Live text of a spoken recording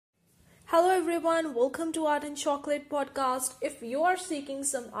Hello everyone, welcome to Art and Chocolate podcast. If you are seeking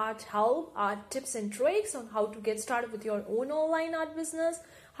some art help, art tips and tricks on how to get started with your own online art business,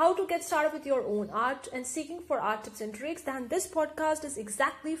 how to get started with your own art and seeking for art tips and tricks, then this podcast is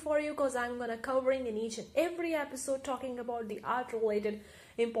exactly for you because I'm going to covering in each and every episode talking about the art related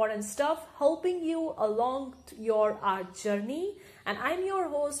important stuff, helping you along your art journey. And I'm your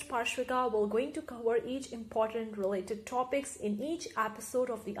host Parshvika. We're going to cover each important related topics in each episode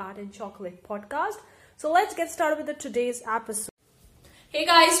of the Art and Chocolate podcast. So let's get started with today's episode. Hey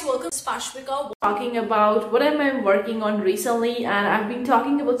guys, welcome to Parshvika. We're talking about what am I working on recently, and I've been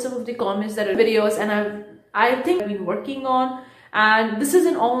talking about some of the comments that are videos and I think I've been working on. And this is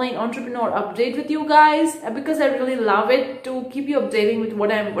an online entrepreneur update with you guys because I really love it to keep you updating with what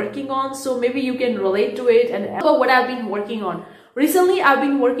I'm working on. So maybe you can relate to it and about what I've been working on. Recently, I've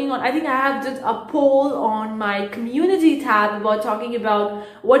been working on, I think I have did a poll on my community tab about talking about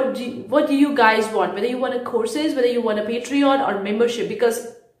what do you guys want, whether you want a courses, whether you want a Patreon or membership, because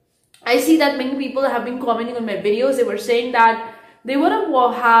I see that many people have been commenting on my videos. They were saying that they want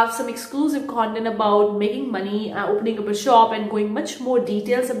to have some exclusive content about making money, opening up a shop and going much more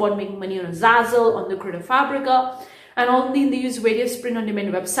details about making money on Zazzle, on the Creative Fabrica, and on these various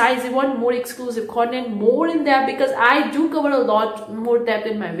print-on-demand websites. They want more exclusive content, more in depth, because I do cover a lot more depth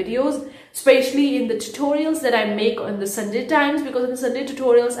in my videos, especially in the tutorials that I make on the Sunday times, because in the Sunday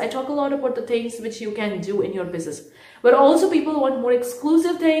tutorials, I talk a lot about the things which you can do in your business. But also people want more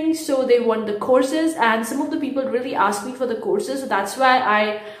exclusive things, so they want the courses, and some of the people really ask me for the courses. So that's why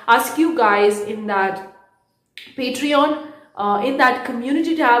I ask you guys in that Patreon, in that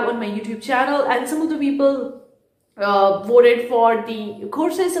community tab on my YouTube channel, and some of the people voted for the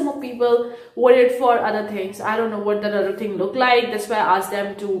courses, some of people voted for other things. I don't know what that other thing looked like. That's why I asked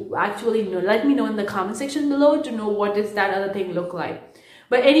them to actually let me know in the comment section below to know what does that other thing look like.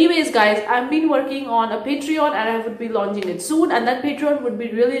 But anyways guys, I've been working on a Patreon and I would be launching it soon, and that Patreon would be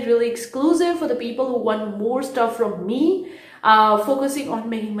really exclusive for the people who want more stuff from me, focusing on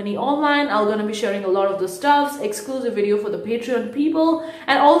making money online. I'm gonna be sharing a lot of the stuffs, exclusive video for the Patreon people,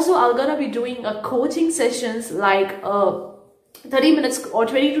 and also I'm gonna be doing a coaching sessions like 30 minutes or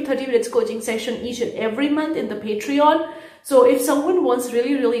 20 to 30 minutes coaching session each and every month in the Patreon. So if someone wants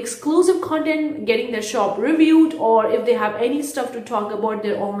really exclusive content, getting their shop reviewed, or if they have any stuff to talk about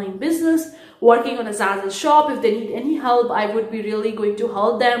their online business, working on a Zazzle shop, if they need any help, I would be really going to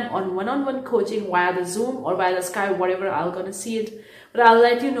help them on one-on-one coaching via the Zoom or via the Skype, whatever I'm gonna see it. But I'll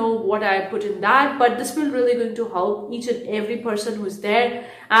let you know what I put in that. But this will really going to help each and every person who's there.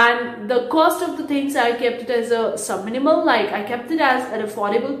 And the cost of the things, I kept it as a sub-minimal, like I kept it as an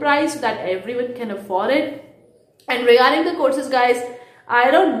affordable price so that everyone can afford it. And regarding the courses guys, I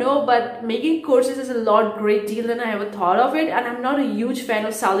don't know, but making courses is a great deal than I ever thought of it, and I'm not a huge fan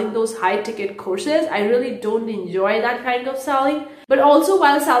of selling those high ticket courses. I really don't enjoy that kind of selling. But also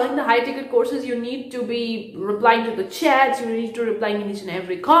while selling the high ticket courses, you need to be replying to the chats, you need to reply in each and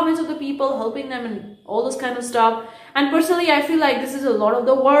every comments of the people, helping them and all those kind of stuff. And personally, I feel like this is a lot of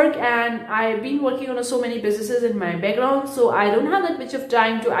the work, and I've been working on so many businesses in my background, so I don't have that much of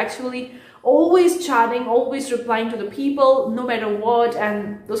time to actually always chatting, always replying to the people no matter what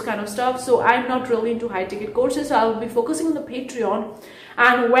and those kind of stuff. So I'm not really into high ticket courses, so I'll be focusing on the Patreon.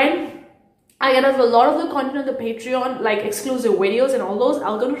 And when I get a lot of the content on the Patreon, like exclusive videos and all those,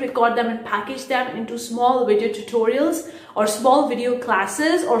 I'm going to record them and package them into small video tutorials or small video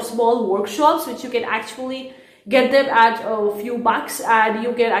classes or small workshops, which you can actually get them at a few bucks and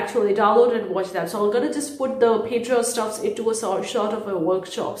you can actually download and watch them. So I'm going to just put the Patreon stuffs into a sort of a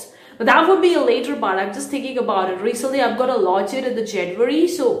workshops. But that would be a later part. I'm just thinking about it. Recently, I'm going to launch it in the January.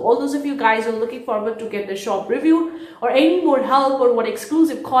 So all those of you guys are looking forward to get the shop review or any more help or what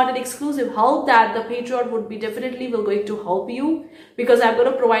exclusive content, exclusive help, that the Patreon would be definitely going to help you, because I'm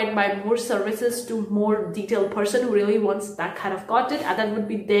going to provide my more services to more detailed person who really wants that kind of content, and that would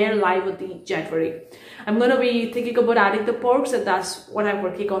be there live with the January. I'm going to be thinking about adding the perks, and that's what I'm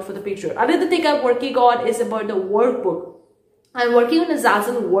working on for the Patreon. Another thing I'm working on is about the workbook. I'm working on a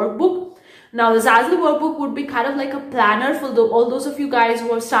Zazzle workbook. Now, the Zazzle workbook would be kind of like a planner for all those of you guys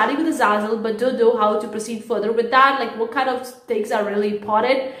who are starting with the Zazzle but don't know how to proceed further with that, like what kind of things are really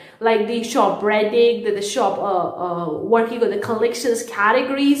important, like the shop branding, the shop working on the collections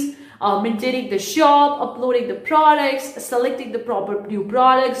categories, maintaining the shop, uploading the products, selecting the proper new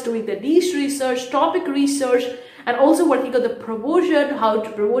products, doing the niche research, topic research, and also working on the promotion, how to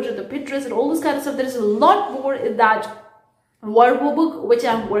promote on the Pinterest and all this kind of stuff. There is a lot more in that workbook which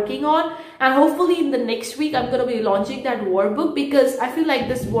I'm working on, and hopefully in the next week I'm going to be launching that workbook, because I feel like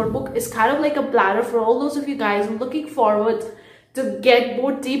this workbook is kind of like a planner for all those of you guys looking forward to get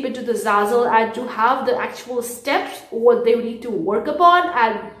more deep into the Zazzle and to have the actual steps what they need to work upon,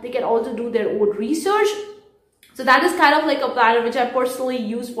 and they can also do their own research. So that is kind of like a planner which I personally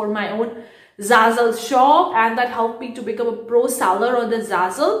use for my own Zazzle shop, and that helped me to become a pro seller on the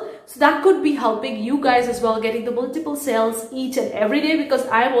Zazzle. So that could be helping you guys as well, getting the multiple sales each and every day, because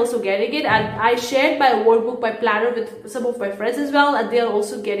I am also getting it, and I shared my workbook, my planner with some of my friends as well, and they are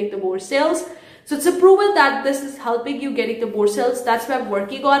also getting the more sales. So it's a proven that this is helping you getting the more sales. That's why I'm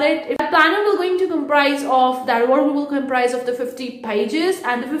working on it. The planner will going to comprise of, that workbook will comprise of the 50 pages,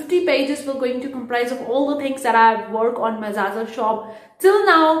 and the 50 pages will going to comprise of all the things that I work on my Zazzle shop till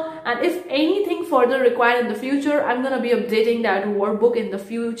now. And if anything further required in the future, I'm gonna be updating that workbook in the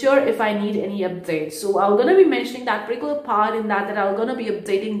future if I need any updates. So I'm gonna be mentioning that particular part in that I'm gonna be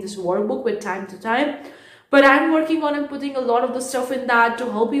updating this workbook with time to time. But I'm working on and putting a lot of the stuff in that to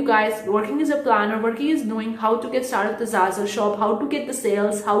help you guys working as a planner, working is knowing how to get started the Zazzle shop, how to get the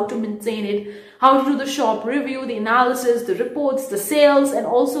sales, how to maintain it, how to do the shop review, the analysis, the reports, the sales, and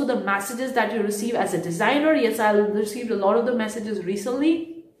also the messages that you receive as a designer. Yes, I received a lot of the messages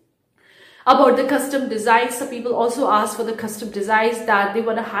recently about the custom designs. Some people also ask for the custom designs, that they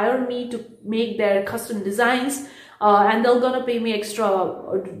want to hire me to make their custom designs. And they're gonna pay me extra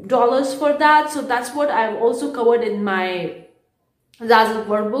dollars for that. So that's what I've also covered in my Zazzle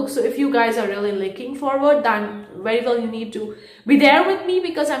workbook. So if you guys are really looking forward, then very well you need to be there with me,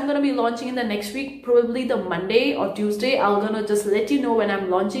 because I'm gonna be launching in the next week, probably the Monday or Tuesday. I'm gonna just let you know when I'm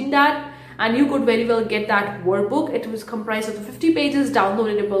launching that, and you could very well get that workbook. It was comprised of the 50 pages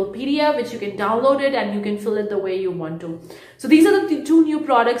downloadable PDF, which you can download it and you can fill it the way you want to. So these are the two new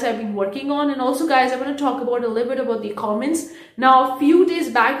products I've been working on. And also guys, I want to talk about a little bit about the comments. Now, a few days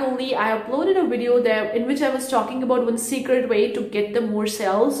back only, I uploaded a video there in which I was talking about one secret way to get the more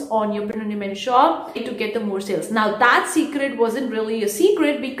sales on your print on demand shop, to get the more sales. Now that secret wasn't really a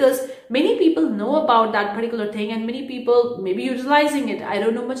secret, because many people know about that particular thing and many people may be utilizing it. I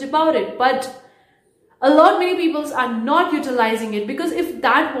don't know much about it, but many people are not utilizing it, because if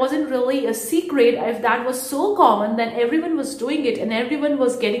that wasn't really a secret, if that was so common, then everyone was doing it and everyone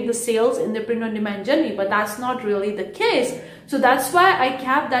was getting the sales in the print on demand journey. But that's not really the case. So that's why I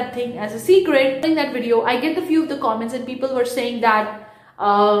kept that thing as a secret. In that video, I get a few of the comments and people were saying that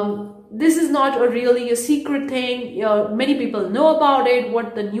this is not really a secret thing. Many people know about it.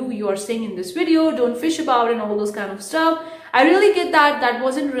 What the new you are saying in this video, don't fish about it and all those kind of stuff. I really get that that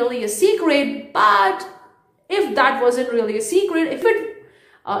wasn't really a secret, but if that wasn't really a secret, if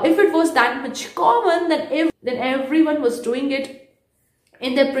it was that much common, then everyone was doing it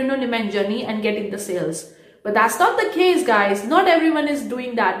in their print on demand journey and getting the sales. But that's not the case, guys. Not everyone is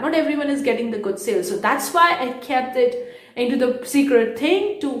doing that. Not everyone is getting the good sales. So that's why I kept it into the secret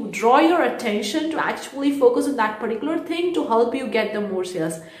thing, to draw your attention, to actually focus on that particular thing to help you get the more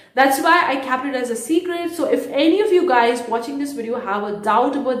sales. That's why I kept it as a secret. So if any of you guys watching this video have a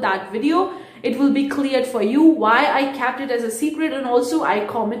doubt about that video, it will be cleared for you why I kept it as a secret. And also I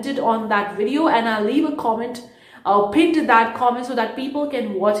commented on that video, and I'll leave a comment pinned to that comment so that people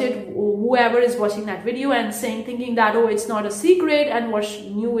can watch it, whoever is watching that video and thinking that, oh, it's not a secret, and what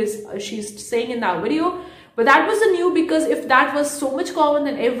new is she's saying in that video. But that was the new, because if that was so much common,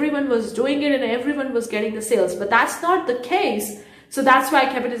 then everyone was doing it and everyone was getting the sales. But that's not the case. So that's why I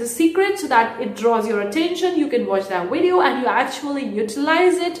kept it as a secret, so that it draws your attention. You can watch that video and you actually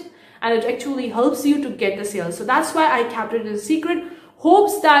utilize it, and it actually helps you to get the sales. So that's why I kept it as a secret.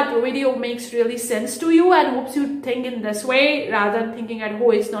 Hopes that video makes really sense to you, and hopes you think in this way rather than thinking that,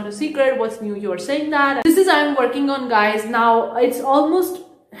 oh, it's not a secret, what's new, you're saying that. This is I'm working on, guys. Now it's almost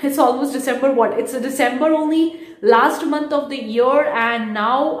December. It's a December only, last month of the year, and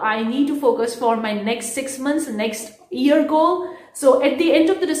now I need to focus for my next 6 months, next year goal. So at the end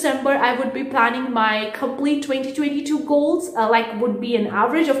of the December, I would be planning my complete 2022 goals, would be an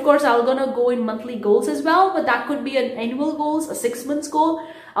average. Of course, I'm gonna go in monthly goals as well, but that could be an annual goals, a 6 months goal.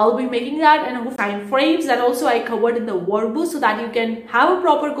 I'll be making that, and time frames that also I covered in the workbook, so that you can have a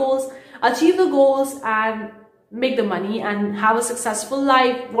proper goals, achieve the goals, and make the money and have a successful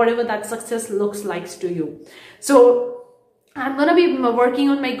life, whatever that success looks like to you. So I'm gonna be working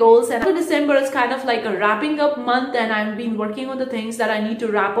on my goals, and December is kind of like a wrapping up month, and I've been working on the things that I need to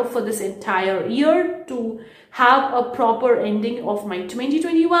wrap up for this entire year to have a proper ending of my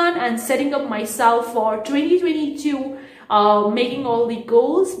 2021 and setting up myself for 2022, making all the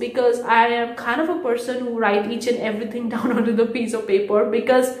goals, because I am kind of a person who write each and everything down onto the piece of paper,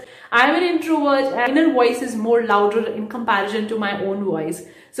 because I'm an introvert and inner voice is more louder in comparison to my own voice.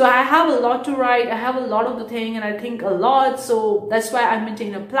 So I have a lot to write, I have a lot of the thing, and I think a lot. So that's why I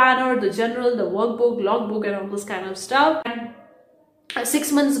maintain a planner, the journal, the workbook, logbook, and all this kind of stuff. And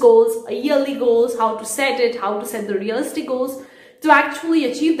 6 months goals, yearly goals, how to set it, how to set the realistic goals to actually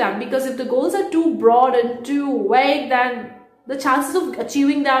achieve them. Because if the goals are too broad and too vague, then the chances of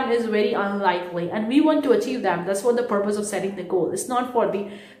achieving them is very unlikely, and we want to achieve them. That's what the purpose of setting the goal. It's not for the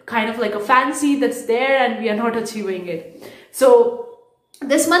kind of like a fancy that's there and we are not achieving it. So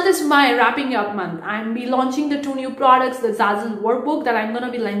this month is my wrapping up month. I'm be launching the 2 new products, the Zazzle workbook that I'm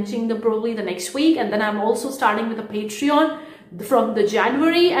gonna be launching probably the next week, and then I'm also starting with a Patreon from the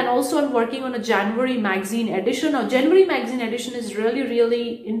January, and also I'm working on a January magazine edition. Now January magazine edition is really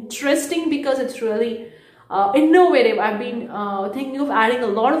interesting because it's really innovative. I've been thinking of adding a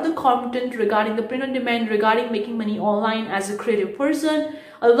lot of the content regarding the print on demand, regarding making money online as a creative person.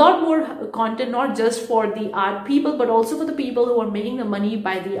 A lot more content, not just for the art people, but also for the people who are making the money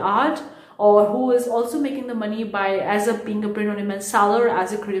by the art, or who is also making the money by being a print on demand seller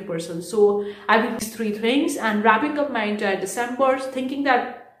as a creative person. So I've been these 3 things and wrapping up my entire December, thinking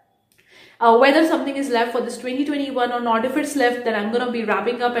that whether something is left for this 2021 or not. If it's left, then I'm gonna be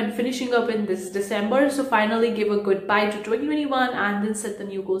wrapping up and finishing up in this December. So finally give a goodbye to 2021 and then set the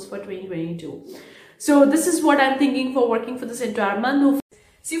new goals for 2022. So this is what I'm thinking for working for this entire month.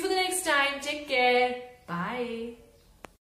 See you for the next time. Take care. Bye.